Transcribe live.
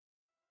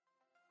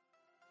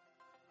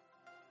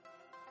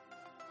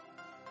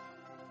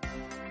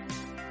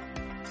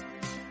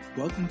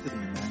Welcome to the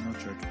Emmanuel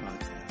Church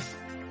podcast.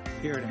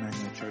 Here at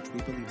Emmanuel Church,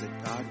 we believe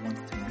that God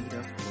wants to meet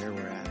us where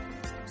we're at.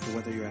 So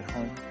whether you're at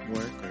home,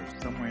 work, or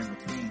somewhere in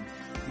between,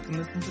 you can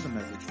listen to the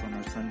message from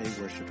our Sunday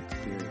worship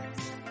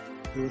experience.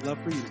 We would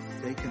love for you to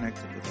stay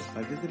connected with us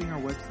by visiting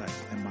our website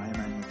at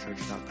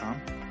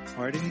myemmanuelchurch.com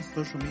or at any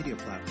social media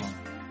platform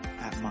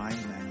at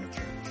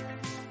myemmanuelchurch.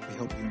 We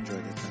hope you enjoy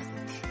this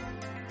message.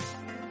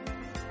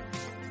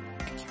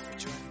 Thank you for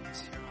joining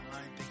us here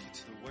online. Thank you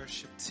to the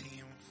worship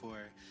team for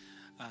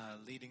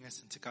leading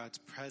us into God's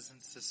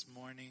presence this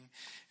morning.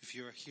 If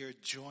you're here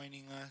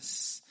joining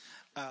us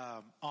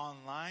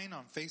online,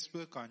 on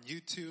Facebook, on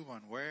YouTube,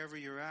 on wherever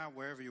you're at,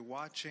 wherever you're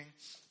watching,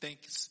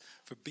 thanks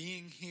for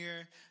being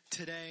here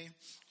today.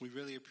 We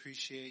really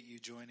appreciate you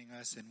joining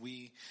us, and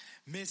we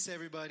miss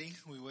everybody.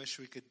 We wish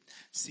we could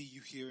see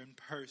you here in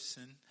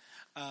person.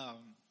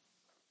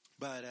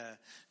 But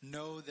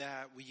know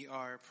that we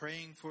are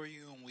praying for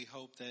you, and we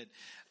hope that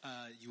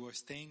you are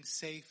staying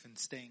safe and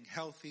staying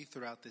healthy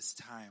throughout this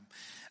time.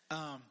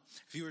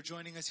 If you are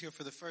joining us here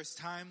for the first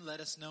time, let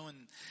us know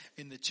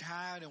in the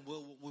chat, and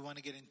we want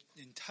to get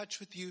in touch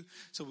with you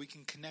so we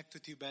can connect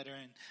with you better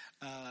and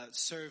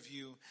serve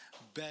you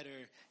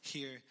better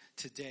here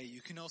today. You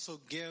can also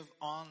give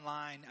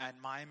online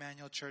at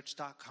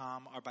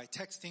myemmanuelchurch.com or by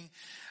texting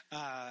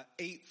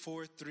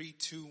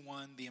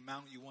 84321 the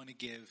amount you want to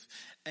give,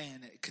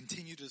 and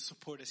continue to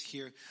support us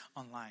here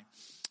online.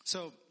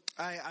 So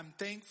I'm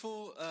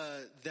thankful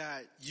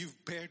that you've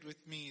bared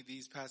with me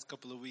these past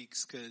couple of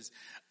weeks, because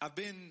I've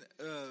been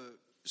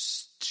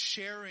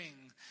sharing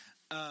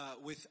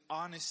with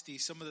honesty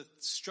some of the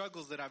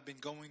struggles that I've been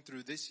going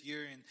through this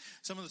year and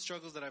some of the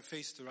struggles that I've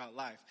faced throughout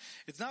life.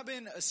 It's not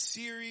been a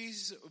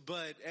series,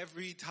 but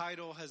every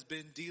title has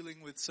been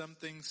dealing with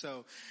something.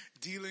 So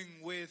dealing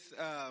with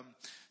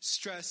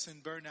stress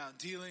and burnout,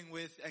 dealing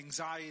with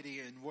anxiety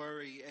and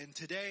worry. And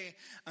today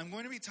I'm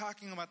going to be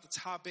talking about the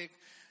topic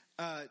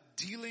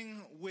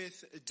dealing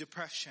with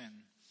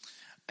depression.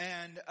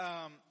 And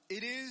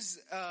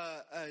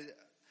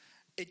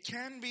it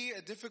can be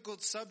a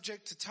difficult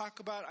subject to talk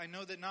about. I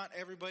know that not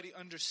everybody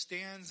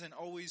understands and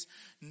always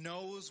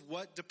knows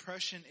what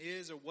depression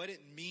is or what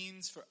it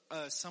means for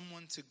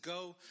someone to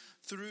go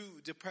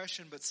through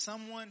depression. But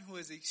someone who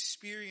has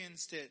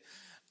experienced it,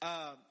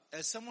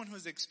 as someone who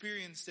has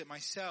experienced it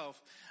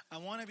myself, I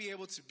want to be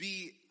able to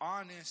be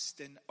honest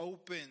and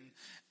open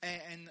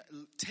and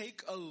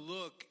take a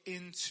look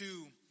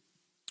into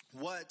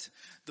what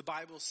the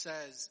Bible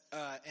says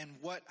and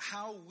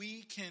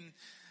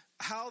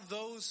how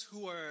those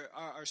who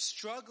are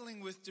struggling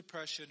with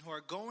depression, who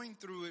are going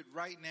through it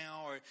right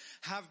now or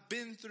have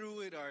been through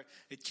it or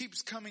it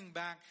keeps coming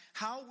back,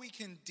 how we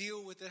can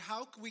deal with it,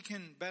 how we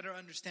can better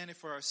understand it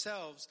for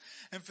ourselves.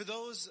 And for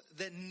those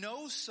that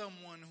know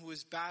someone who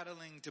is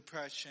battling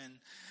depression,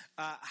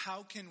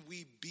 how can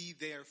we be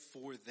there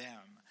for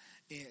them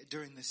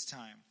during this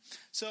time?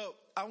 So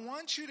I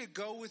want you to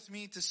go with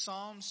me to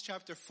Psalms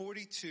chapter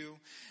 42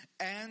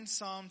 and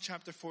Psalm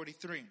chapter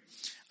 43.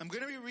 I'm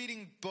going to be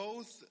reading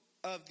both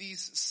of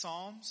these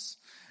Psalms,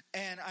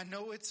 and I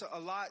know it's a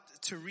lot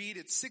to read.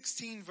 It's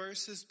 16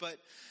 verses, but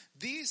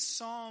these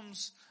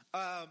Psalms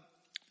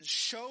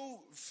show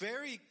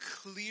very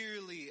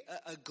clearly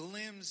a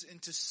glimpse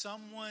into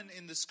someone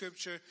in the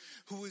scripture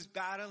who is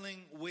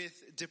battling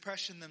with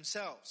depression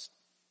themselves.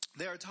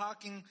 They are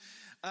talking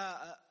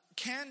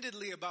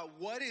candidly about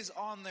what is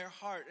on their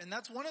heart. And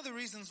that's one of the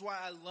reasons why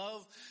I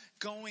love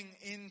going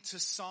into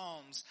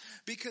Psalms,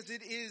 because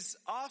it is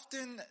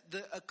often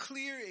a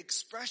clear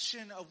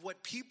expression of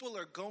what people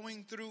are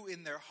going through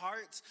in their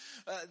hearts,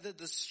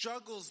 the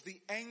struggles,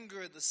 the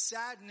anger, the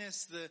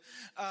sadness,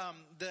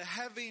 the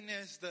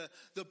heaviness,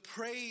 the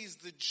praise,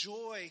 the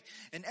joy,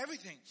 and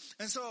everything.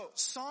 And so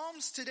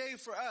Psalms today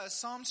for us,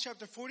 Psalms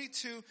chapter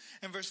 42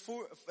 and verse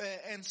 4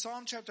 and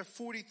Psalm chapter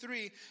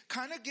 43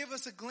 kind of give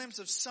us a glimpse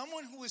of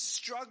someone who is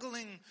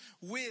struggling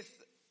with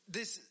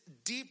this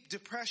deep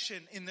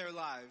depression in their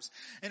lives.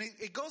 And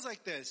it goes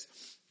like this.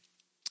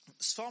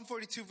 Psalm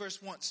 42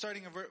 verse 1,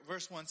 starting in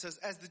verse 1 says,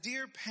 "As the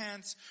deer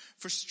pants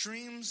for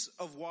streams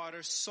of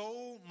water,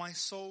 so my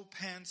soul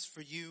pants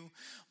for you,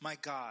 my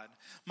God.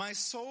 My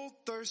soul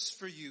thirsts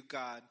for you,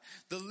 God,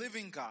 the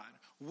living God.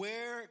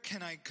 Where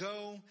can I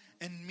go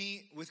and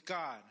meet with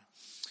God?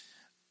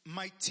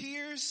 My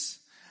tears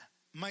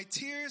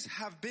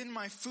have been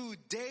my food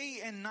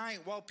day and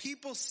night, while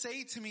people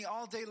say to me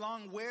all day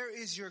long, 'Where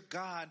is your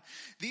God?'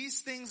 These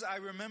things I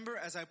remember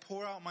as I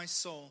pour out my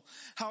soul,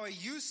 how I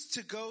used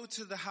to go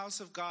to the house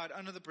of God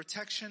under the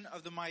protection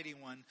of the Mighty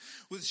One,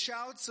 with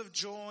shouts of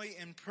joy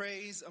and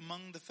praise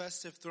among the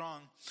festive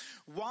throng.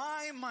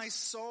 Why, my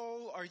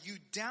soul, are you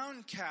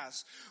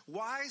downcast?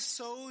 Why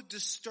so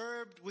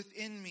disturbed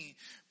within me?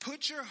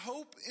 Put your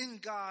hope in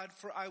God,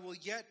 for I will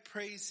yet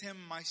praise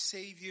him, my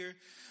Savior,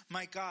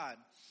 my God.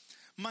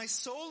 My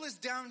soul is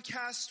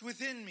downcast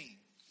within me.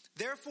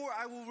 Therefore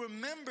I will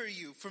remember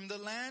you from the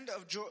land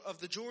of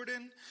the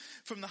Jordan,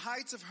 from the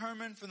heights of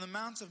Hermon, from the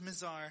mounts of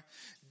Mizar.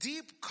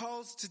 Deep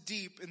calls to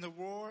deep in the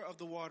roar of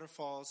the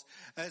waterfalls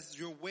as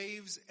your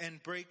waves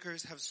and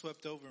breakers have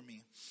swept over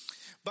me.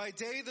 By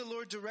day the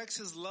Lord directs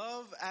his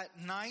love, at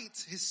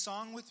night his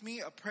song with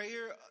me, a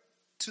prayer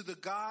to the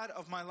God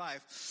of my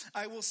life.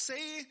 I will say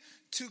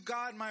to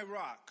God my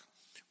rock,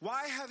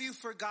 why have you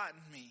forgotten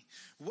me?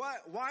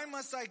 Why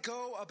must I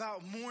go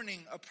about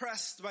mourning,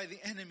 oppressed by the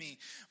enemy?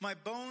 My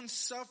bones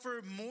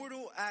suffer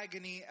mortal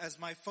agony as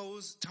my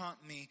foes taunt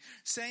me,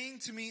 saying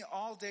to me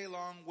all day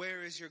long,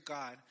 where is your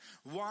God?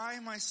 Why,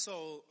 my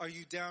soul, are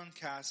you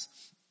downcast?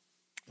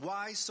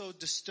 Why so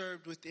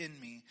disturbed within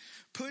me?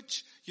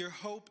 Put your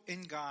hope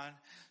in God,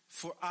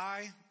 for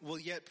I will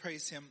yet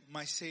praise him,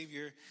 my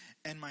Savior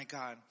and my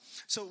God.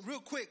 So real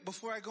quick,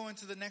 before I go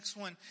into the next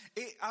one,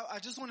 I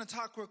just want to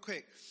talk real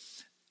quick.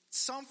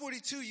 Psalm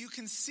 42, you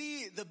can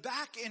see the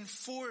back and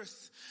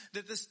forth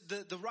that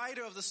the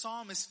writer of the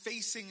psalm is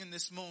facing in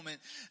this moment.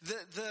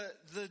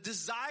 The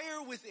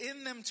desire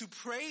within them to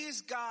praise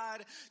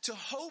God, to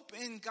hope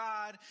in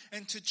God,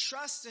 and to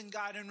trust in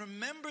God, and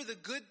remember the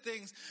good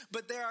things.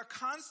 But they are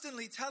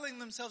constantly telling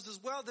themselves as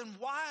well, then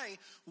why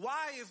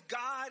if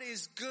God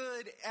is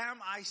good, am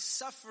I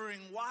suffering?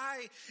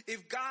 Why,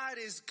 if God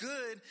is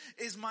good,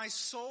 is my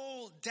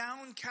soul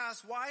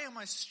downcast? Why am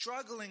I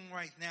struggling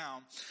right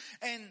now?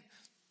 And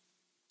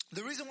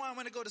the reason why I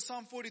want to go to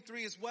Psalm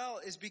 43 as well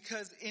is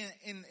because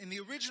in the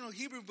original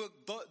Hebrew book,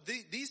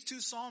 these two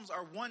Psalms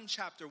are one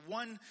chapter,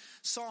 one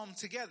Psalm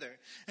together.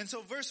 And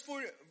so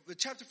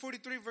chapter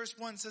 43 verse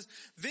 1 says,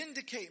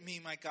 vindicate me,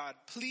 my God,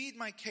 plead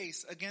my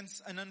case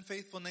against an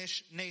unfaithful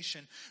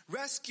nation.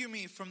 Rescue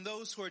me from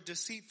those who are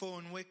deceitful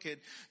and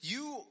wicked.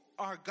 You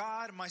are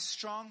God, my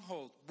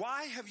stronghold.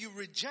 Why have you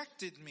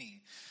rejected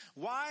me?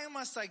 Why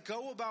must I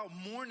go about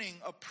mourning,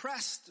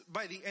 oppressed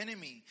by the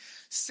enemy?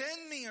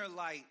 Send me your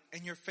light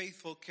and your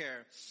faithful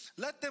care.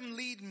 Let them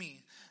lead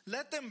me.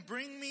 Let them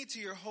bring me to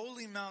your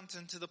holy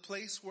mountain, to the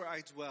place where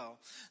I dwell.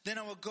 Then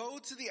I will go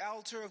to the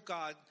altar of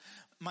God,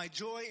 my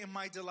joy and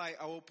my delight.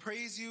 I will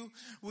praise you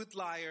with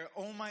lyre,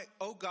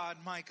 O God,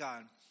 my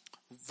God.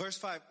 Verse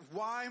 5,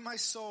 why, my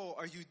soul,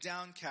 are you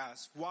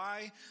downcast?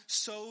 Why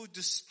so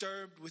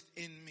disturbed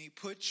within me?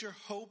 Put your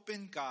hope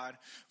in God,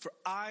 for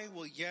I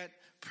will yet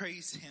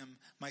praise him,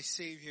 my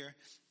Savior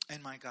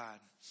and my God.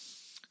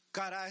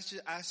 God, I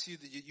ask you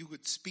that you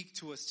would speak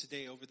to us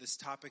today over this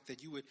topic,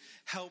 that you would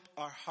help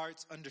our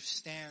hearts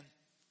understand,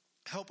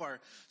 help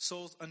our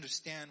souls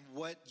understand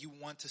what you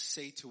want to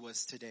say to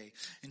us today.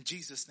 In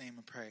Jesus' name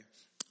I pray.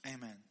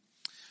 Amen.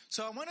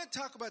 So I want to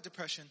talk about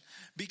depression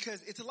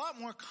because it's a lot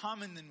more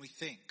common than we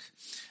think.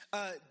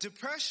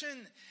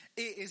 Depression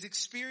is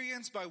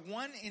experienced by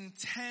 1 in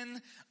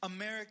 10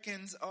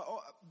 Americans,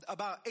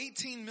 about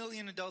 18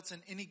 million adults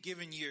in any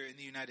given year in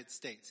the United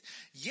States.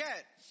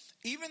 Yet,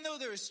 even though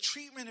there is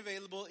treatment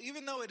available,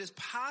 even though it is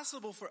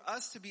possible for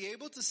us to be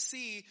able to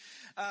see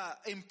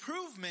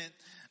improvement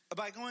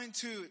by going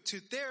to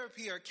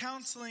therapy or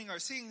counseling or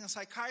seeing a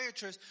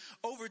psychiatrist,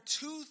 over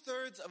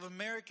 2/3 of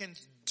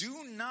Americans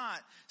do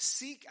not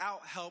seek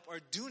out help or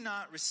do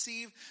not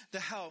receive the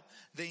help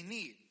they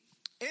need.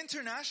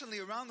 Internationally,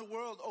 around the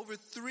world, over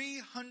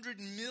 300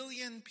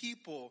 million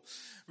people,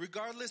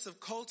 regardless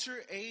of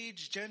culture,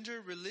 age, gender,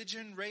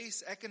 religion,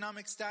 race,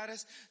 economic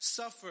status,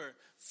 suffer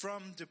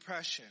from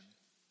depression.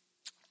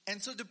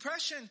 And so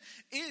depression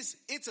it's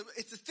a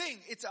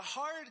thing. It's a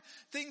hard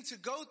thing to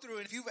go through.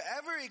 And if you've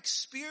ever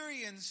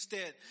experienced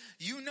it,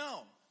 you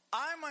know.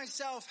 I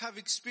myself have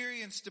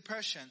experienced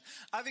depression.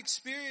 I've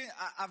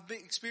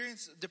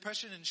experienced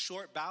depression in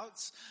short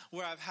bouts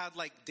where I've had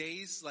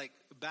days,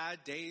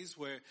 bad days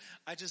where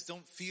I just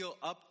don't feel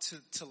up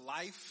to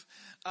life.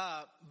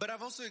 But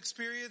I've also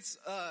experienced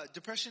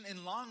depression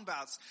in long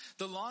bouts.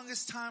 The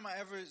longest time I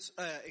ever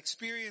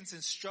experienced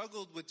and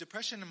struggled with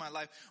depression in my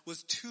life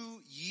was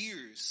 2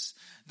 years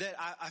that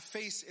I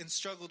faced and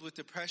struggled with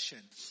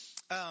depression.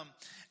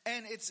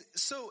 And it's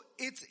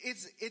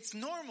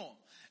normal.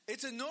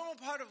 It's a normal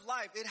part of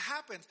life. It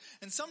happens.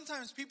 And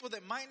sometimes people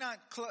that might not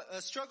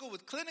struggle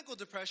with clinical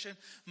depression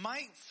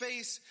might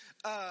face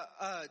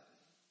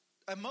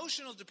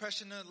emotional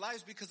depression in their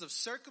lives because of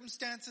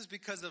circumstances,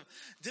 because of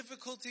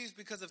difficulties,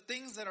 because of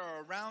things that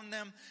are around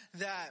them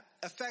that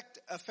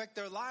affect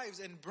their lives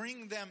and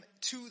bring them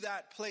to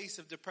that place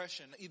of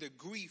depression, either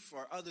grief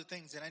or other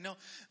things. And I know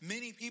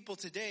many people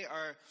today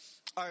are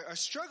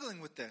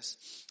struggling with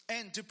this.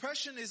 And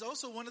depression is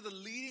also one of the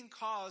leading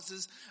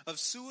causes of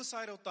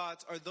suicidal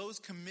thoughts or those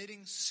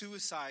committing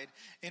suicide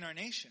in our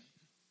nation.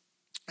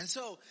 And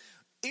so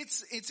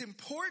it's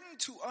important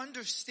to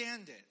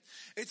understand it.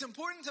 It's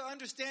important to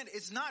understand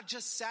it's not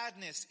just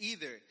sadness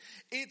either.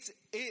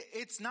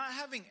 It's not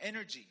having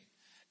energy.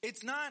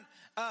 It's not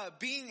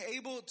being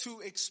able to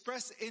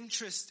express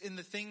interest in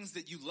the things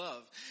that you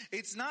love.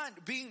 It's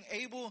not being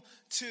able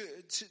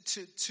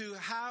to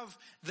have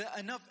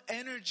enough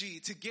energy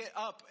to get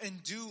up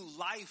and do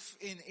life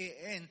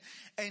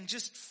and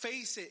just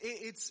face it.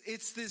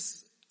 It's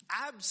this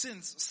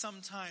absence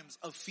sometimes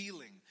of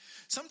feeling.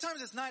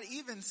 Sometimes it's not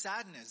even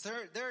sadness.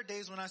 There are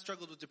days when I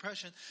struggled with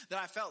depression that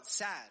I felt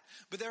sad,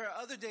 but there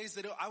are other days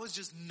that I was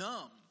just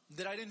numb.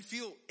 that I didn't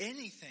feel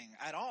anything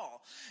at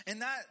all.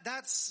 And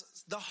that's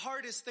the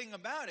hardest thing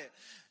about it.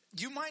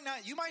 You might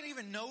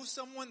even know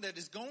someone that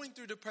is going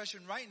through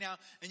depression right now,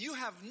 and you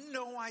have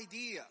no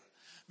idea.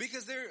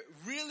 Because they're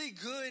really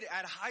good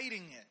at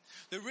hiding it.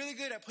 They're really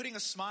good at putting a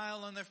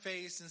smile on their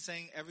face and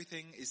saying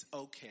everything is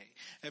okay.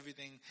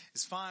 Everything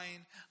is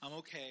fine. I'm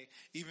okay.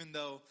 Even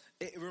though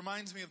it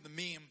reminds me of the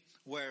meme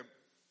where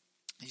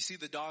you see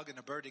the dog in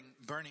a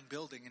burning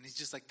building and he's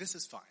just like, this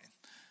is fine.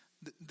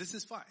 This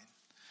is fine.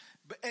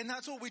 And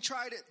that's what we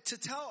try to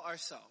tell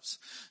ourselves.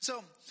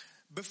 So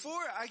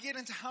before I get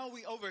into how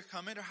we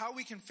overcome it or how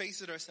we can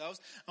face it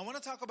ourselves, I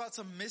want to talk about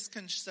some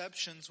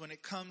misconceptions when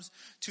it comes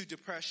to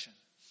depression.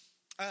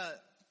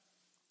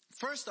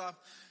 First off,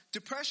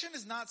 depression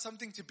is not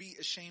something to be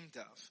ashamed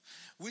of.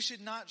 We should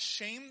not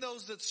shame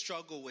those that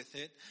struggle with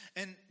it,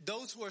 and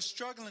those who are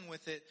struggling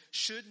with it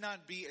should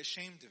not be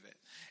ashamed of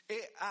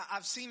it.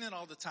 I've seen it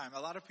all the time.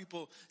 A lot of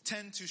people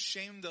tend to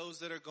shame those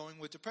that are going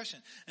with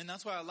depression. And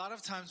that's why a lot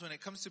of times when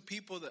it comes to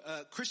people,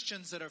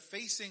 Christians that are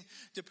facing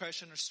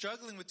depression or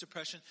struggling with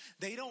depression,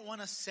 they don't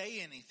want to say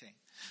anything.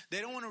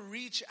 They don't want to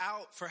reach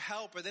out for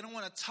help, or they don't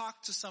want to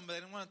talk to somebody.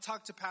 They don't want to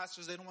talk to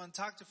pastors. They don't want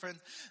to talk to friends.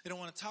 They don't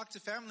want to talk to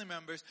family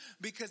members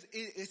because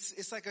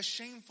it's like a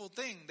shameful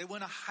thing. They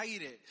want to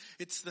hide it.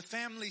 It's the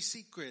family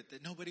secret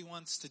that nobody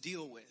wants to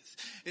deal with.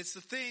 It's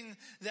the thing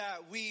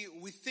that we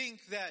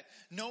think that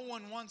no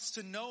one wants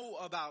to know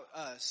about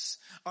us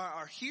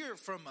or hear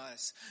from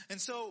us. And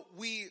so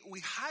we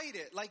hide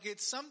it like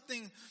it's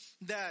something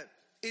that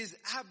is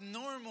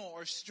abnormal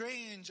or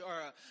strange or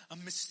a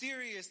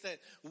mysterious that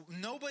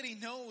nobody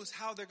knows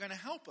how they're going to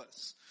help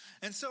us.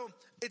 And so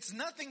it's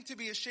nothing to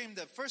be ashamed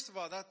of. First of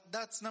all,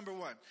 that's number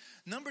one.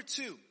 Number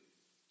two,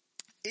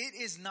 it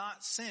is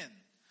not sin.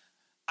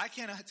 I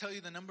cannot tell you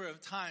the number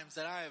of times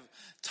that I have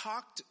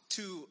talked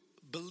to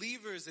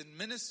believers and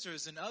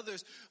ministers and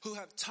others who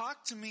have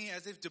talked to me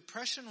as if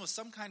depression was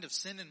some kind of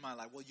sin in my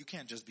life. Well, you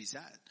can't just be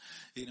sad.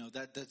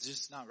 That's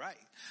just not right.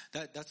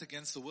 That's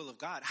against the will of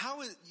God. How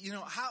are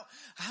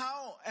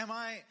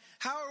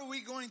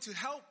we going to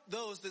help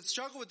those that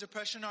struggle with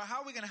depression, or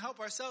how are we going to help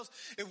ourselves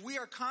if we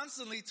are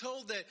constantly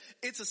told that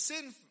it's a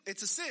sin?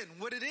 It's a sin.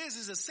 What it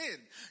is a sin.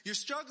 You're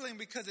struggling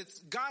because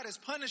God is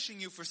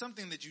punishing you for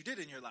something that you did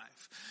in your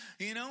life.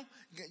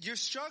 You're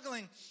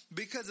struggling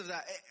because of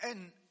that.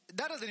 And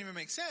that doesn't even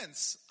make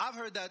sense. I've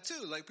heard that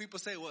too. Like people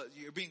say, well,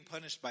 you're being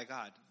punished by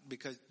God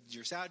because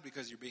you're sad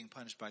because you're being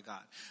punished by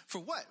God. For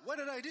what? What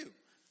did I do?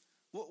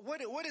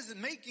 What is it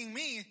making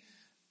me,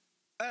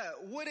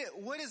 what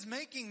is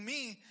making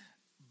me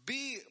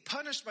be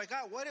punished by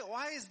God?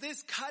 Why is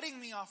this cutting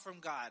me off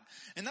from God?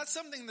 And that's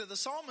something that the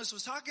psalmist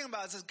was talking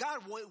about. It says, God,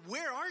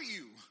 where are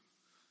you?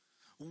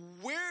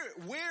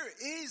 Where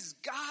is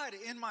God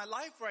in my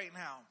life right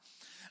now?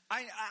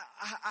 I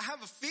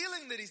have a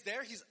feeling that he's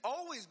there. He's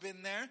always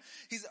been there.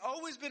 He's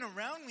always been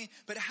around me.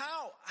 But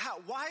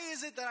why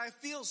is it that I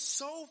feel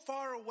so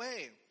far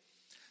away?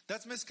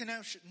 That's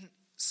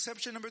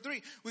misconception number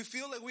 3. We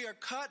feel like we are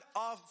cut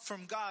off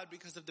from God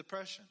because of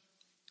depression.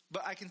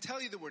 But I can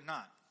tell you that we're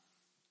not.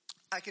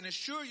 I can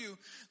assure you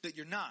that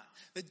you're not.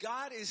 That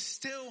God is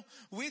still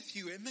with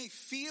you. It may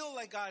feel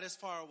like God is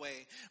far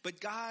away, but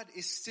God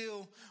is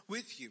still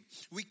with you.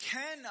 We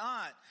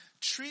cannot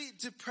treat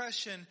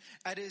depression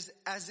as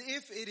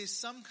if it is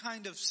some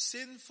kind of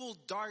sinful,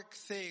 dark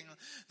thing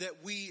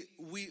that we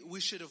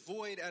should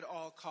avoid at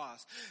all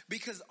costs.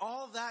 Because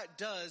all that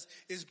does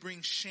is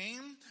bring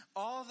shame.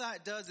 All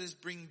that does is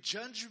bring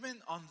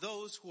judgment on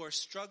those who are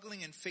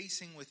struggling and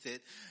facing with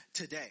it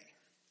today.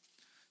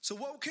 So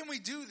what can we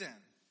do then?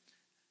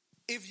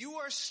 If you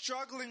are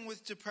struggling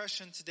with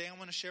depression today, I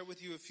want to share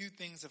with you a few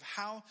things of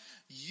how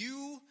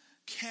you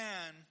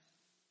can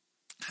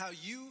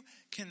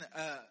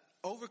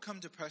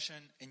overcome depression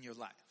in your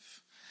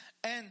life.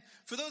 And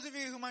for those of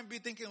you who might be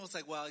thinking, it's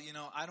like, well,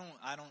 I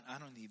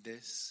don't need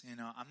this.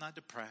 I'm not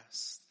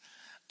depressed.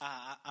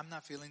 I'm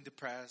not feeling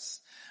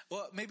depressed.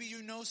 Well, maybe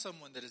you know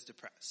someone that is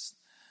depressed.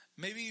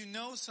 Maybe you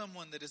know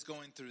someone that is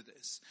going through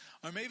this.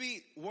 Or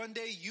maybe one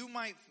day you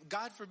might,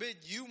 God forbid,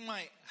 you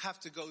might have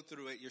to go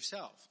through it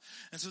yourself.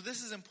 And so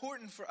this is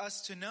important for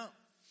us to know.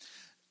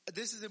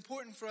 This is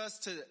important for us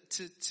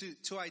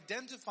to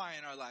identify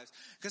in our lives.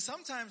 Because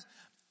sometimes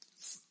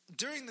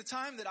during the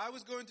time that I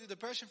was going through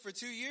depression for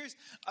 2 years,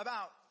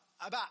 about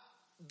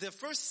the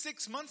first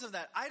 6 months of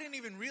that, I didn't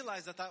even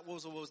realize that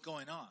was what was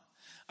going on.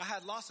 I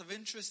had loss of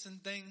interest in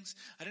things.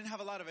 I didn't have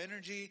a lot of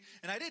energy,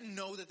 and I didn't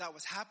know that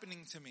was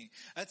happening to me.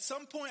 At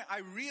some point, I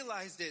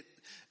realized it.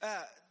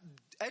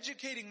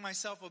 Educating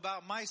myself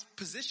about my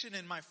position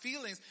and my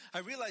feelings, I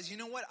realized, you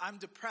know what? I'm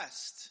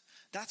depressed.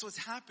 That's what's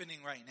happening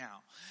right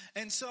now.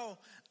 And so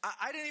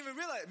I didn't even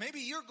realize.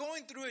 Maybe you're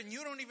going through it and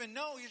you don't even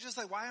know. You're just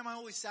like, why am I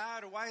always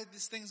sad, or why are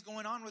these things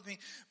going on with me?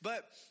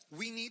 But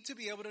we need to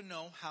be able to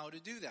know how to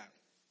do that.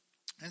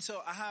 And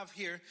so I have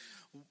here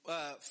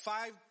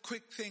 5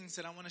 quick things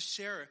that I want to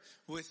share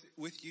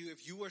with you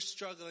if you are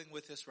struggling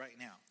with this right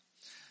now.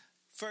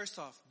 First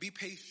off, be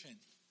patient.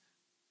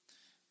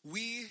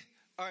 We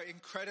are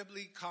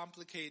incredibly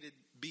complicated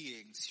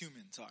beings,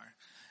 humans are.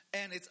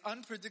 And it's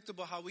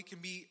unpredictable how we can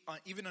be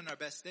even on our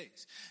best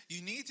days.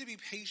 You need to be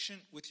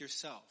patient with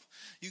yourself.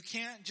 You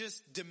can't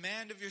just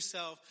demand of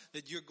yourself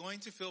that you're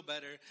going to feel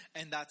better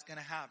and that's going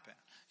to happen.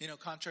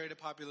 Contrary to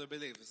popular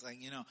belief. It's like,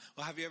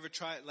 well, have you ever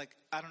tried,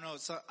 I don't know,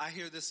 I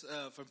hear this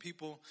from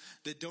people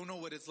that don't know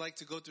what it's like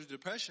to go through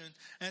depression.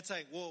 And it's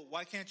like, well,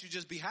 why can't you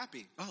just be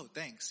happy? Oh,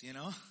 thanks,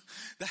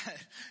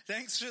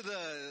 thanks for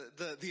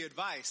the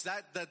advice.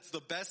 That's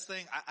the best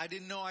thing. I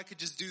didn't know I could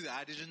just do that.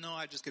 I didn't know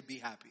I just could be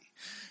happy,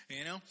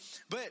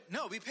 But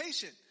no, be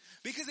patient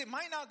because it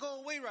might not go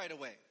away right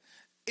away.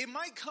 It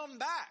might come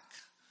back.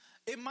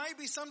 It might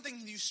be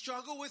something you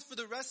struggle with for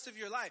the rest of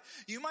your life.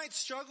 You might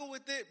struggle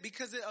with it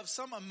because of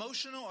some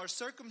emotional or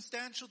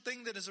circumstantial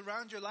thing that is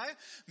around your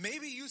life.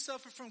 Maybe you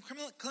suffer from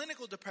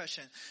clinical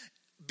depression.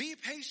 Be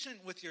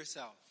patient with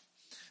yourself.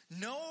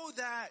 Know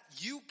that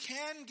you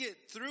can get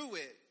through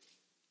it,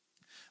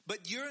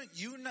 but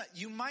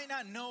you might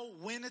not know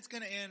when it's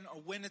going to end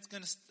or when it's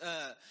going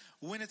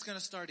to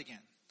start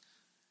again.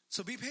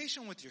 So be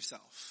patient with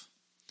yourself.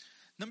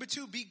 Number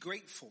 2, be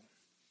grateful.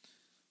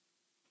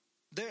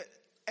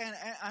 And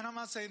I'm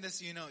not saying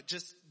this,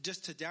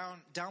 just to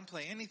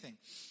downplay anything.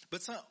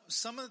 But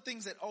some of the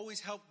things that always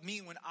helped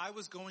me when I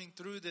was going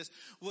through this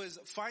was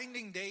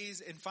finding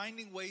days and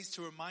finding ways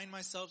to remind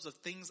myself of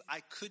things I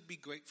could be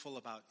grateful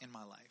about in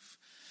my life.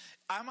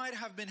 I might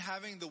have been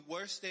having the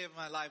worst day of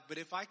my life, but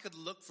if I could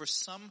look for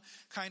some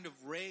kind of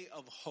ray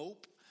of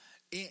hope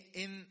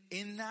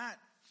in that,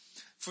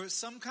 for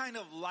some kind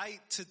of light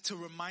to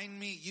remind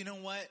me, you know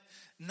what?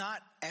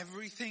 Not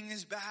everything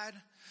is bad.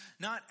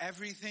 Not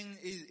everything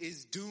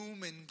is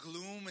doom and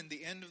gloom and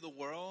the end of the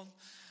world.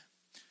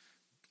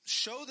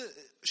 Show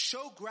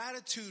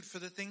gratitude for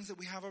the things that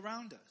we have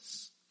around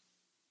us.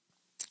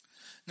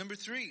 Number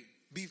 3,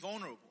 be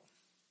vulnerable.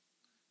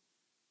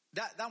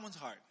 That one's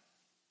hard.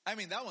 I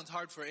mean, that one's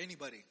hard for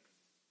anybody.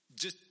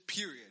 Just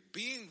period.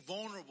 Being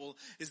vulnerable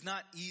is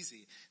not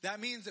easy. That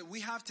means that we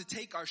have to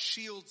take our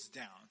shields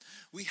down.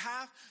 We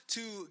have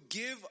to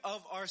give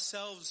of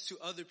ourselves to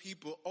other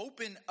people,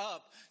 open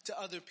up to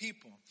other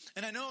people.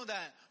 And I know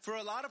that for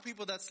a lot of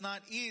people that's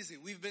not easy.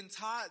 We've been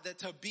taught that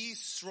to be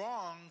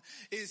strong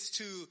is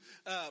to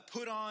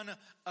put on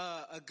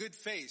a good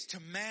face, to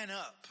man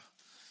up.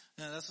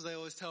 That's what I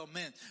always tell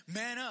men.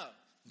 Man up.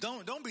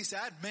 Don't be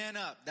sad, man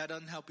up. That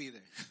doesn't help either.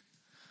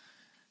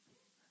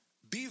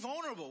 Be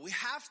vulnerable. We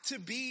have to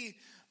be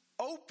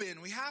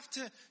open. We have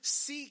to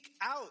seek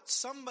out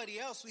somebody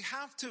else. We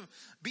have to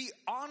be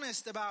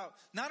honest about,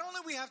 not only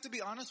we have to be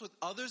honest with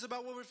others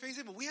about what we're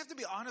facing, but we have to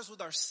be honest with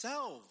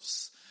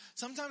ourselves.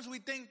 Sometimes we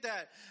think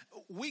that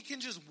we can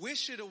just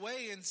wish it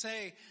away and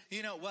say,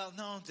 well,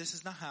 no, this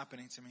is not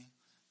happening to me.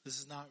 This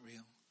is not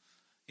real.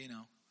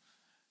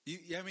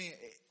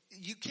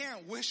 You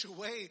can't wish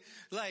away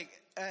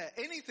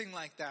anything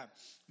like that.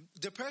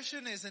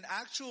 Depression is an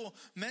actual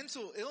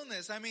mental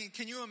illness. I mean,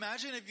 can you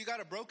imagine if you got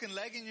a broken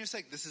leg and you're just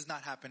like, this is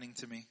not happening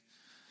to me.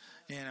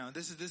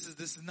 This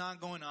is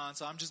not going on,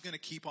 so I'm just going to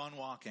keep on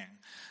walking.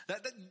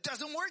 That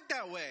doesn't work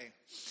that way.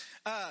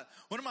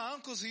 One of my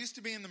uncles who used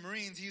to be in the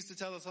Marines, he used to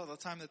tell us all the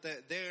time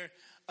that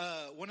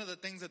one of the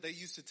things that they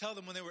used to tell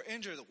them when they were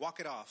injured, walk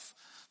it off.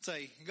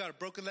 Say, you got a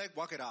broken leg,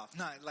 walk it off.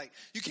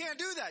 You can't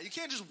do that. You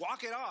can't just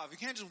walk it off. You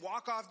can't just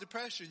walk off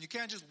depression. You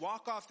can't just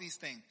walk off these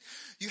things.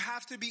 You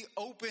have to be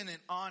open and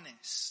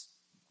honest.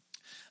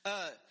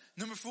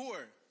 Number 4,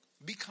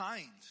 be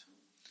kind.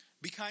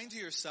 Be kind to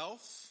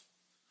yourself.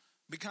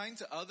 Be kind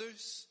to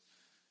others.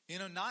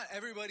 Not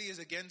everybody is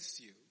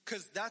against you.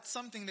 Because that's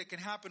something that can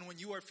happen when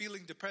you are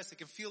feeling depressed. It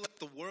can feel like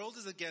the world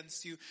is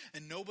against you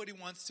and nobody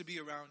wants to be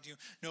around you.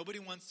 Nobody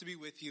wants to be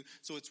with you.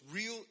 So it's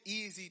real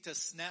easy to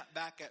snap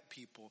back at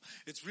people.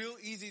 It's real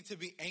easy to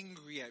be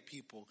angry at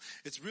people.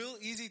 It's real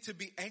easy to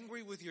be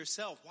angry with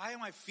yourself. Why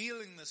am I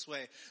feeling this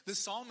way? The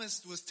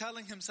psalmist was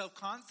telling himself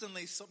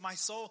constantly, my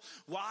soul,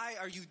 why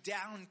are you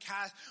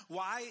downcast?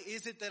 Why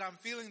is it that I'm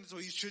feeling this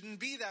way? You shouldn't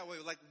be that way.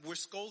 Like we're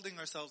scolding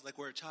ourselves like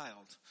we're a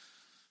child.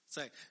 It's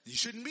like, you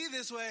shouldn't be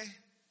this way.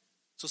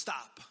 So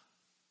stop.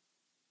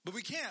 But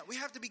we can't. We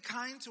have to be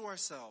kind to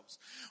ourselves.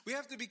 We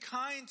have to be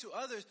kind to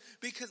others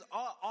because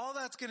all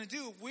that's going to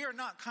do, if we are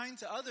not kind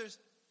to others,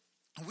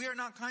 we are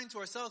not kind to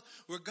ourselves,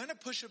 we're going to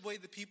push away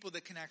the people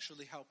that can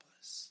actually help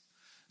us.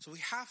 So we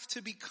have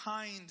to be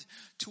kind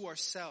to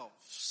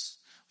ourselves.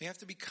 We have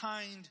to be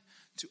kind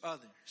to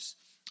others.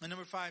 And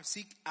number 5,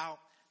 seek out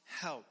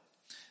help.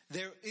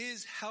 There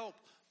is help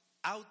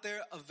out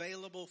there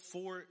available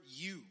for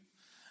you.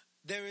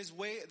 There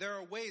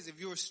are ways,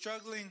 if you are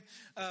struggling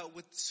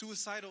with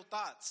suicidal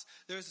thoughts,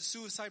 there's a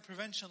suicide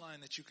prevention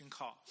line that you can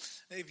call.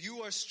 If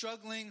you are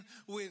struggling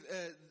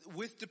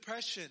with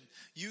depression,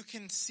 you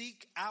can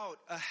seek out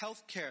a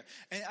health care.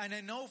 And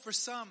I know for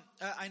some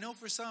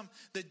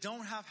that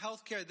don't have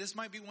health care, this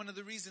might be one of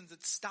the reasons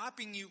that's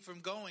stopping you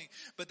from going.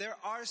 But there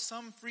are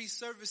some free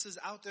services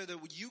out there that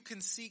you can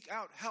seek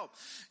out help.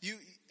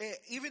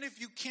 Even if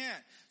you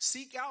can't,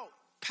 seek out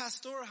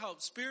pastoral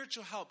help,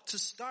 spiritual help to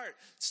start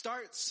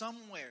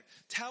somewhere.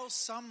 Tell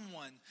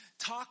someone,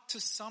 talk to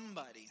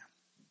somebody.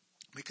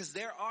 Because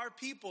there are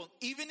people,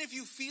 even if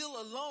you feel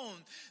alone,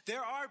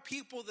 there are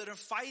people that are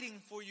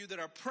fighting for you, that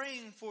are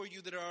praying for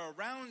you, that are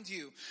around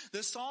you.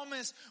 The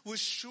psalmist was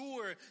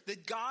sure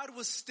that God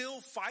was still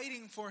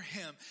fighting for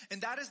him.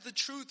 And that is the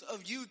truth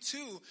of you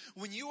too.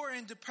 When you are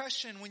in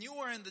depression, when you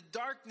are in the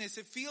darkness,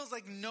 it feels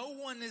like no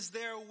one is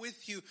there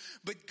with you.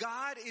 But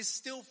God is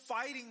still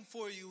fighting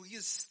for you. He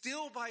is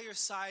still by your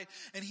side,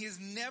 and He is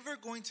never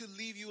going to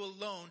leave you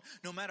alone,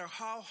 no matter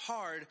how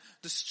hard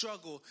the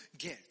struggle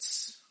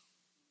gets.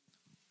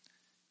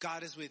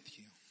 God is with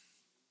you.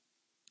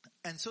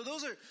 And so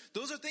those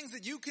are things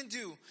that you can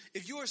do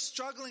if you are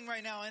struggling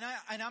right now.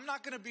 And I'm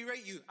not going to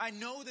berate you. I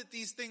know that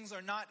these things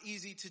are not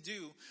easy to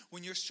do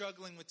when you're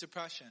struggling with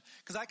depression.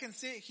 Because I can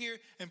sit here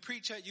and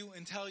preach at you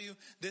and tell you,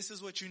 this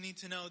is what you need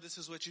to know, this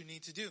is what you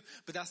need to do.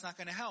 But that's not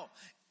going to help.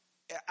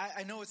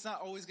 I know it's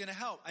not always going to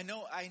help. I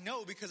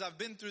know because I've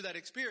been through that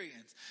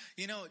experience.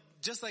 You know,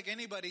 just like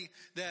anybody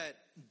that,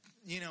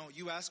 you know,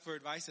 you ask for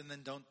advice and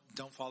then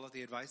don't follow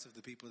the advice of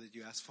the people that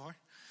you ask for.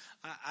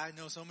 I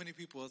know so many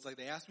people, it's like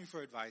they ask me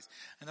for advice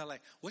and they're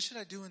like, what should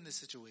I do in this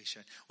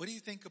situation? What do you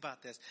think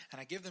about this?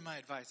 And I give them my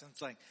advice and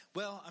it's like,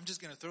 well, I'm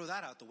just going to throw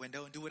that out the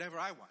window and do whatever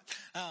I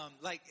want.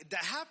 Like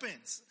that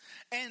happens.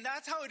 And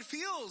that's how it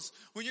feels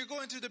when you're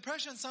going through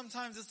depression.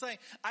 Sometimes it's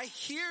like, I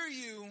hear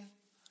you,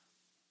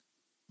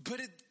 but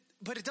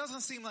it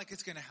doesn't seem like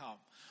it's going to help.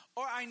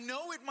 Or I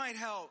know it might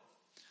help.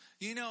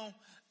 You know,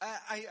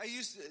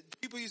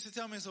 people used to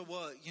tell me, so,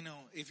 well, you know,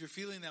 if you're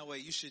feeling that way,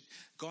 you should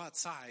go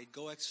outside,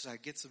 go exercise,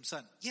 get some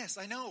sun. Yes,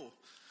 I know.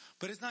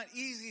 But it's not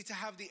easy to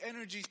have the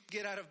energy to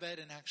get out of bed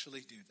and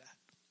actually do that.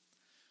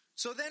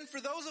 So then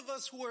for those of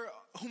us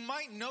who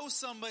might know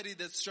somebody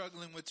that's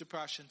struggling with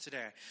depression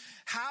today,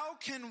 how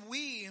can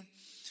we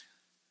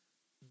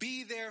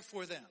be there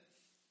for them?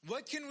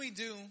 What can we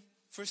do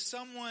for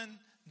someone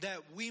that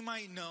we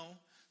might know,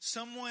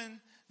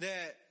 someone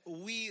that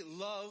we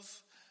love?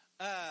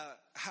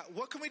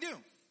 What can we do?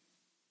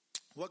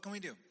 What can we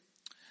do?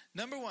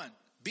 Number one,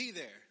 be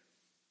there.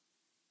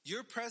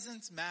 Your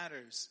presence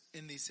matters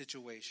in these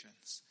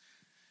situations.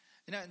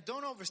 Now,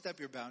 don't overstep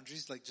your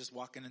boundaries, like just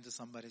walking into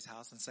somebody's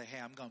house and say, hey,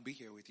 I'm going to be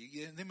here with you.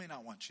 Yeah, they may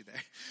not want you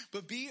there,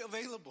 but be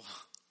available.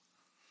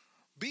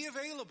 Be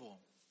available.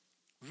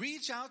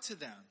 Reach out to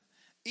them.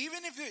 Even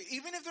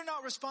if they're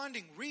not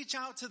responding, reach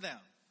out to them.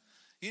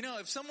 You know,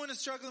 if someone is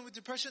struggling with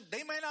depression,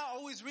 they may not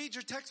always read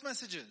your text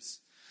messages.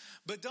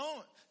 But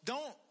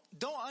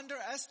don't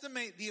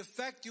underestimate the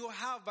effect you'll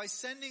have by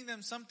sending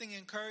them something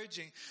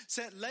encouraging,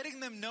 letting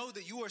them know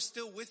that you are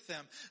still with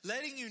them,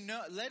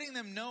 letting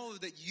them know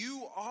that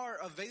you are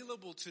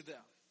available to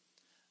them,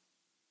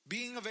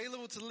 being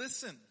available to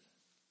listen,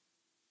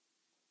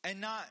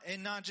 and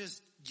not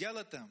just yell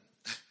at them,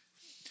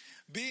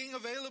 being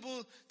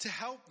available to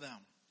help them.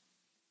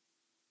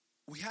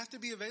 We have to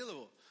be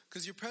available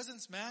because your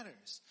presence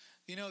matters.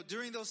 You know,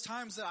 during those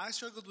times that I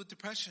struggled with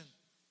depression,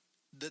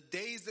 the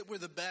days that were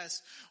the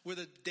best were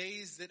the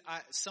days that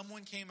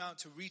someone came out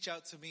to reach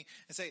out to me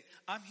and say,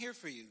 I'm here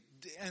for you.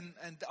 And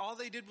all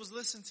they did was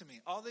listen to me.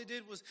 All they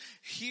did was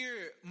hear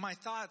my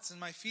thoughts and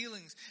my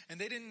feelings. And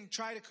they didn't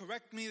try to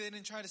correct me. They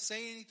didn't try to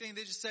say anything.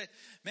 They just said,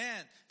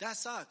 man, that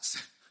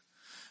sucks.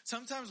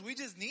 Sometimes we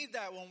just need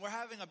that when we're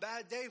having a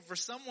bad day for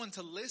someone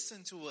to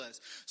listen to us.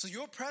 So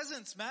your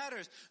presence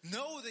matters.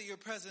 Know that your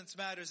presence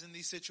matters in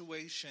these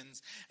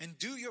situations and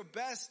do your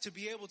best to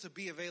be able to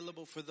be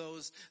available for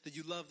those that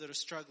you love that are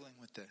struggling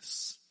with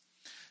this.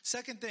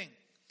 Second thing,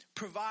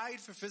 provide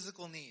for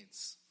physical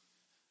needs.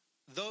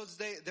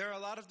 There are a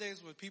lot of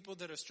days where people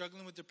that are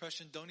struggling with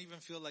depression don't even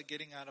feel like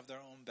getting out of their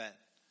own bed.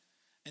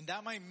 And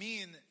that might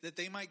mean that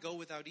they might go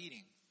without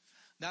eating.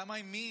 That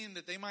might mean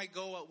that they might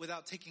go out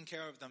without taking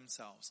care of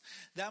themselves.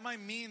 That might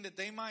mean that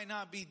they might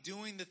not be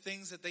doing the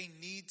things that they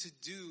need to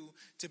do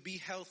to be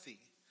healthy.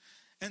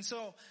 And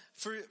so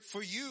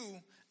for you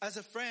as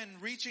a friend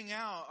reaching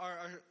out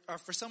or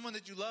for someone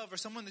that you love or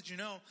someone that you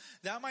know,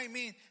 that might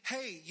mean,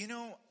 hey, you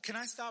know, can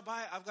I stop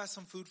by? I've got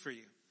some food for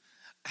you.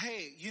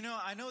 Hey, you know,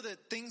 I know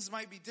that things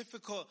might be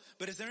difficult,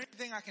 but is there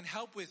anything I can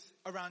help with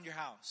around your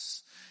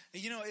house?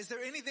 You know, is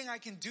there anything I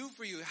can do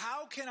for you?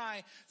 How can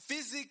I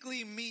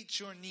physically meet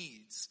your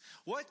needs?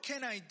 What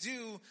can I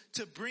do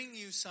to bring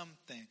you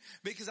something?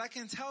 Because I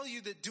can tell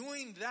you that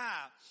doing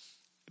that,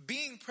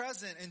 being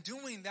present and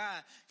doing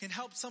that can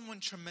help someone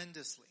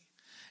tremendously.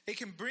 It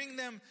can bring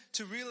them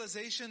to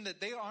realization that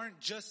they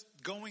aren't just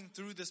going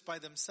through this by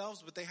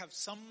themselves, but they have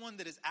someone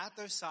that is at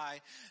their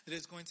side that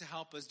is going to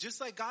help us, just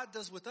like God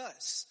does with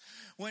us.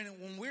 When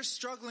we're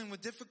struggling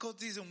with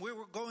difficulties and we're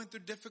going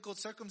through difficult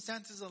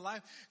circumstances in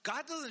life,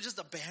 God doesn't just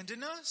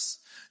abandon us.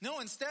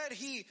 No, instead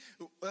He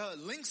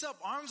links up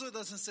arms with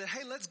us and says,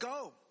 hey, let's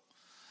go.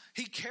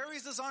 He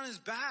carries us on His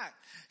back.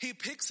 He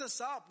picks us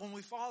up when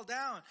we fall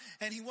down.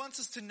 And He wants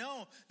us to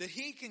know that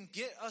He can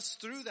get us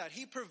through that.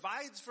 He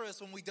provides for us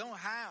when we don't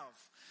have.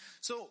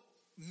 So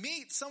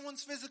meet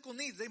someone's physical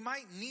needs. They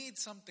might need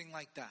something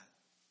like that.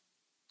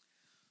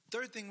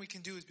 Third thing we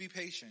can do is be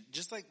patient.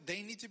 Just like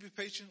they need to be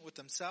patient with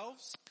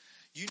themselves,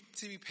 you need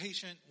to be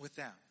patient with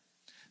them.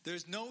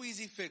 There's no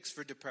easy fix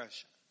for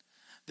depression.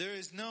 There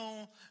is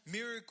no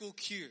miracle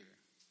cure.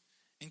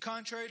 And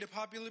contrary to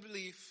popular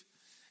belief,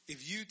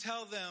 if you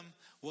tell them,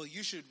 well,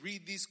 you should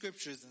read these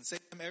scriptures and say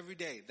them every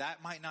day,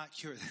 that might not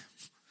cure them.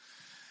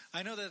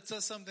 I know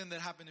that's something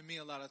that happened to me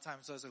a lot of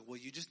times. So I was like, well,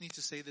 you just need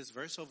to say this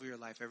verse over your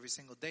life every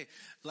single day.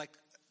 Like,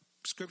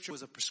 scripture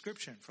was a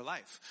prescription for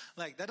life.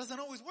 Like, that doesn't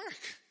always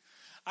work.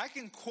 I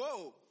can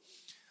quote,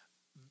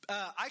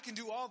 I can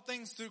do all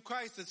things through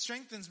Christ that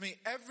strengthens me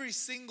every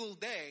single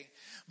day,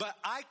 but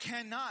I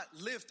cannot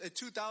lift a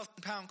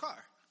 2,000-pound car.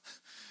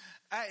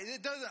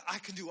 I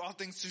can do all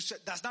things through,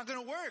 that's not going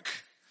to work.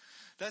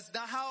 That's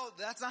not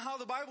how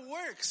the Bible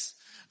works.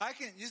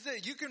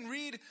 You can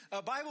read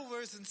a Bible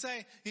verse and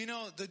say,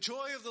 the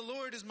joy of the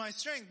Lord is my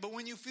strength. But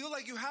when you feel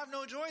like you have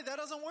no joy, that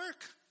doesn't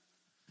work.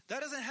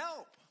 That doesn't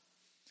help.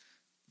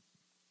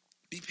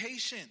 Be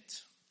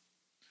patient.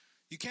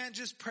 You can't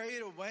just pray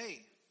it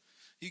away.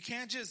 You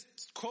can't just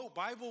quote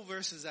Bible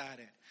verses at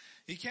it.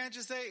 You can't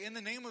just say, in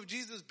the name of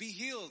Jesus, be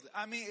healed.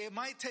 I mean,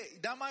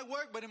 that might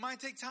work, but it might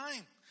take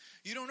time.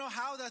 You don't know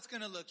how that's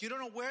going to look. You don't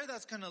know where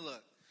that's going to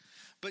look.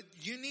 But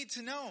you need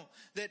to know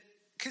that,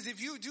 because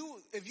if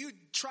you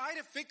try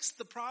to fix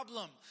the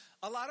problem,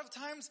 a lot of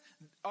times,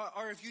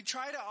 or if you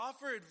try to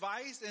offer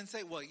advice and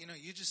say, well, you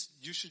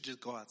should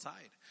just go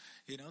outside.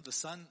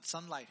 The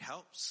sunlight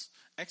helps.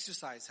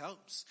 Exercise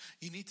helps.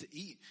 You need to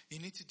eat. You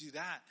need to do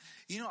that.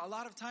 A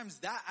lot of times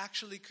that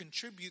actually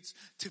contributes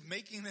to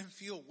making them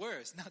feel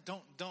worse. Now,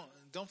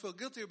 don't feel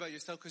guilty about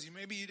yourself because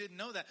maybe you didn't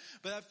know that,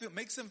 but that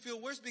makes them feel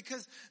worse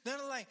because they're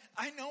like,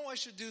 I know I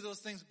should do those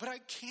things, but I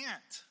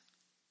can't.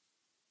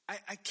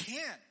 I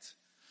can't.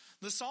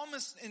 The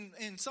psalmist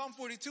in Psalm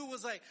 42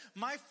 was like,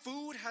 my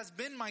food has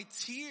been my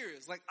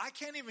tears. Like, I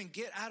can't even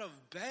get out of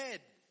bed.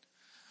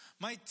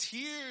 My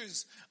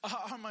tears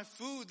are my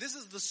food. This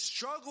is the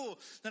struggle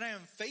that I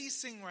am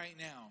facing right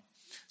now.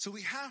 So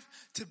we have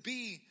to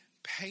be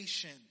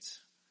patient.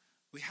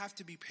 We have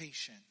to be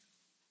patient.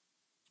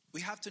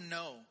 We have to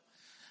know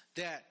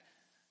that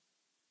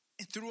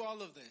through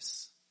all of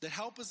this, that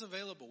help is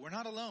available. We're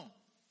not alone.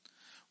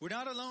 We're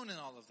not alone in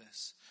all of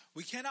this.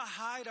 We cannot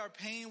hide our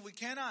pain. We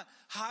cannot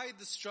hide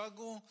the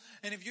struggle.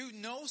 And if you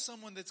know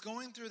someone that's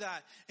going through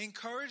that,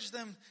 encourage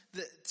them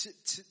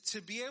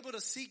to be able to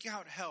seek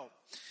out help.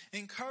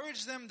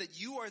 Encourage them that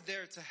you are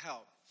there to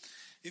help.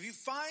 If you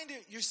find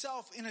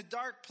yourself in a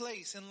dark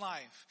place in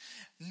life,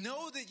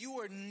 know that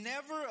you are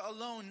never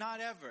alone, not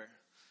ever.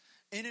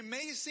 And it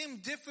may seem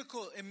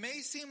difficult, it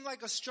may seem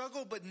like a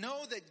struggle, but know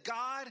that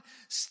God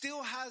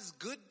still has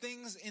good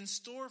things in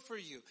store for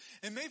you.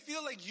 It may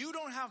feel like you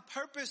don't have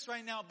purpose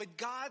right now, but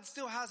God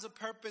still has a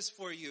purpose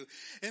for you.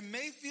 It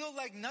may feel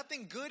like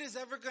nothing good is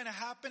ever going to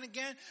happen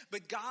again,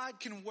 but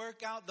God can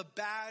work out the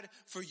bad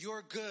for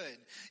your good.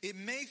 It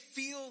may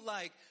feel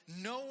like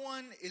no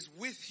one is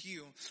with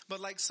you, but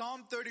like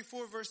Psalm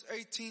 34 verse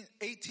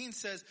 18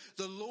 says,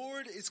 the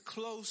Lord is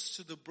close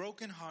to the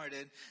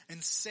brokenhearted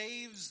and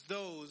saves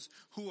those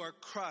who are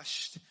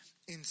crushed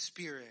in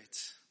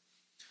spirit.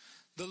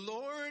 The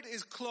Lord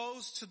is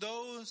close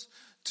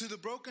to the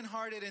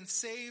brokenhearted and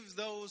saves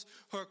those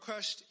who are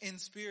crushed in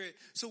spirit.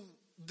 So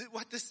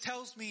what this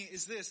tells me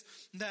is this,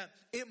 that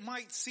it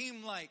might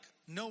seem like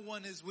no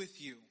one is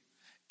with you.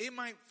 It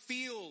might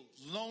feel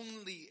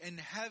lonely and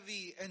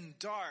heavy and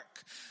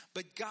dark,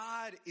 but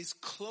God is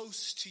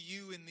close to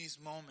you in these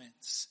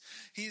moments.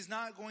 He's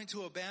not going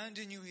to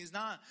abandon you. He's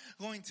not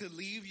going to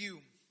leave you.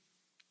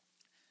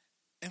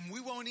 And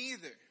we won't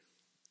either.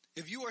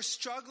 If you are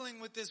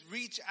struggling with this,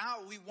 reach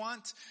out. We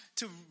want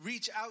to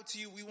reach out to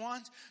you. We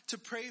want to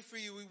pray for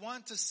you. We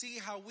want to see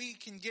how we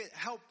can get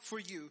help for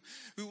you.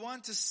 We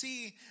want to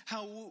see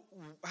how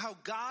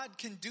God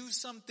can do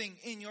something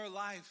in your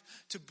life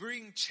to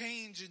bring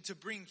change and to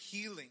bring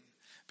healing.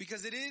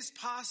 Because it is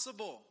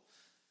possible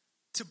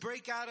to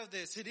break out of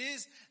this. It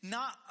is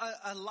not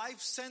a life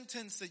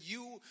sentence that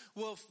you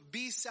will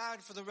be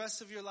sad for the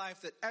rest of your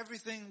life, that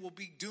everything will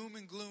be doom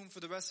and gloom for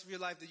the rest of your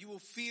life, that you will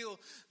feel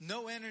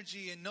no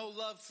energy and no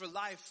love for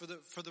life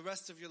for the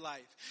rest of your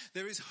life.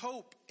 There is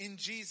hope in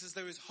Jesus.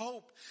 There is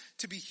hope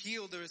to be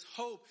healed. There is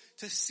hope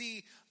to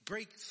see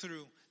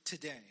breakthrough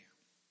today.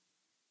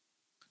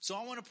 So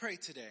I want to pray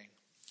today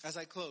as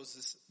I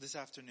close this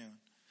afternoon.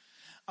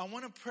 I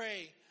want to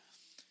pray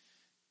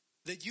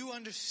that you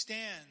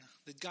understand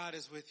that God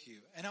is with you.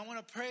 And I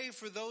want to pray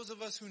for those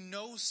of us who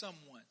know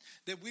someone,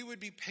 that we would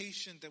be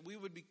patient, that we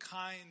would be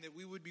kind, that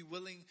we would be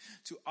willing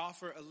to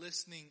offer a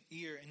listening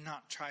ear and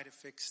not try to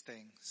fix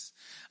things.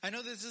 I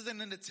know this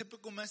isn't a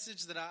typical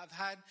message that I've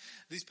had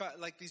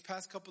these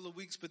past couple of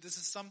weeks, but this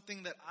is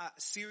something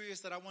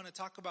serious that I want to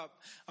talk about.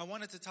 I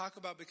wanted to talk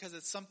about because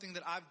it's something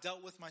that I've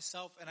dealt with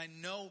myself, and I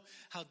know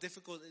how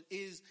difficult it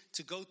is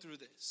to go through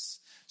this.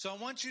 So I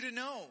want you to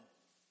know,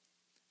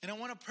 and I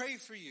want to pray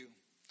for you,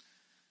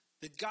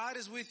 that God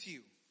is with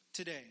you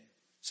today.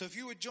 So if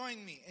you would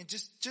join me and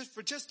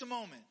just a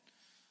moment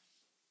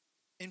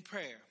in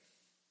prayer.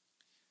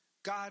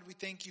 God, we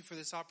thank you for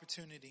this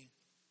opportunity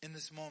in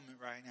this moment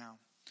right now.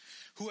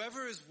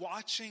 Whoever is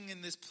watching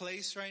in this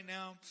place right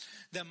now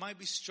that might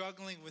be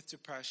struggling with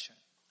depression,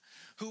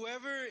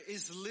 whoever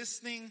is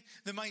listening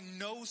that might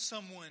know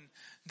someone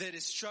that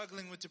is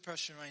struggling with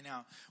depression right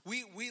now,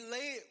 we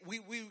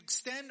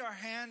extend our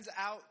hands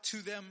out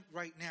to them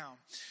right now.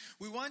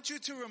 We want you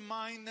to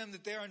remind them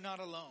that they are not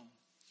alone.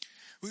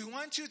 We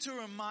want you to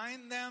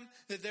remind them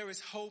that there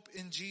is hope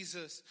in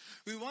Jesus.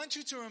 We want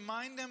you to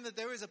remind them that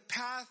there is a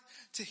path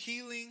to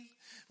healing.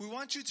 We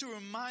want you to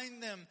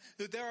remind them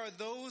that there are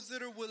those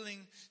that are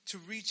willing to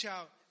reach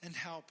out and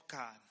help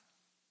God.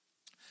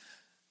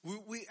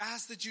 We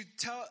ask that you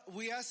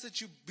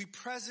be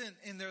present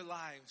in their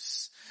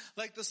lives.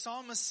 Like the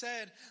psalmist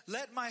said,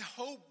 let my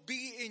hope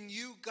be in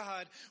you,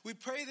 God. We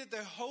pray that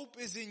their hope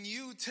is in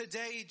you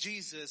today,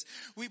 Jesus.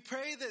 We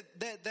pray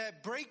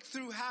that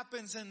breakthrough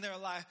happens in their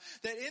life.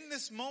 That in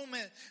this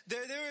moment,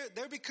 there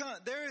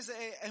is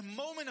a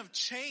moment of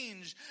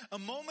change. A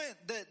moment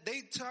that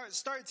they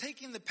start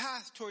taking the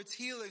path towards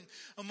healing.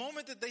 A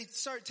moment that they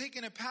start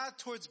taking a path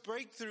towards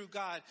breakthrough,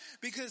 God.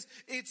 Because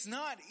it's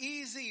not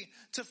easy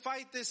to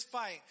fight this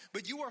fight,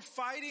 but you are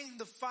fighting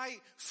the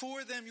fight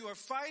for them. You are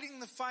fighting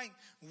the fight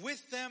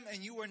with them,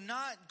 and you are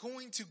not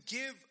going to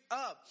give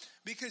up,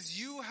 because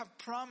you have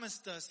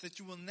promised us that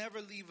you will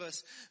never leave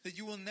us, that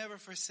you will never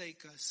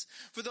forsake us.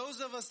 For those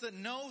of us that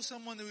know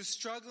someone who is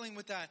struggling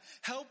with that,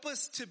 help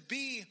us to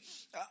be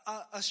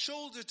a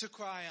shoulder to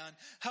cry on.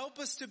 Help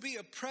us to be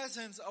a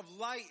presence of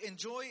light and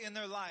joy in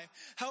their life.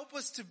 Help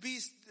us to be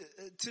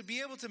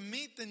able to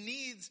meet the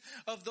needs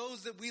of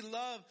those that we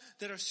love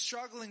that are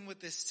struggling with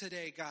this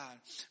today, God.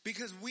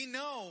 Because we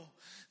know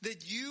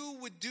that you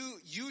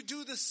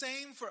do the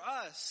same for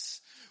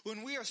us.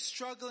 When we are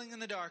struggling in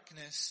the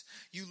darkness,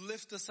 you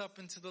lift us up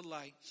into the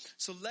light.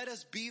 So let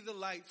us be the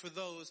light for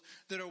those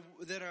that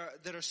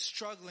are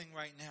struggling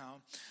right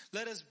now.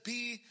 Let us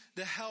be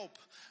the help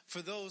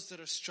for those that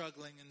are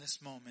struggling in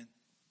this moment.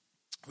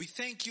 We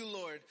thank you,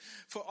 Lord,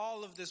 for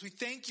all of this. We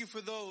thank you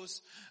for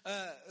those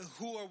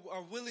who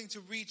are willing to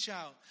reach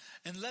out,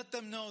 and let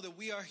them know that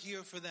we are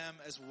here for them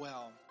as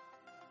well.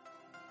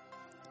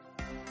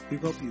 We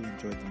hope you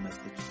enjoyed the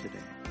message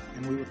today,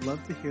 and we would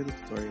love to hear the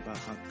story about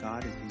how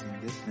God is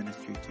using this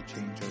ministry to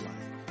change your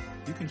life.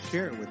 You can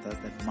share it with us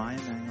at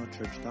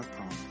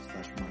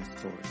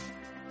myemmanuelchurch.com/mystory.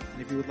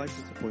 And if you would like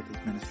to support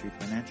this ministry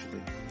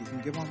financially, you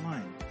can give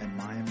online at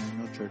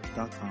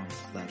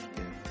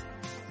myemmanuelchurch.com/give.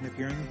 And if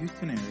you're in the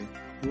Houston area,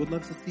 we would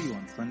love to see you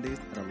on Sundays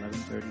at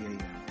 11:30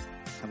 a.m.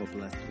 Have a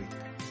blessed week.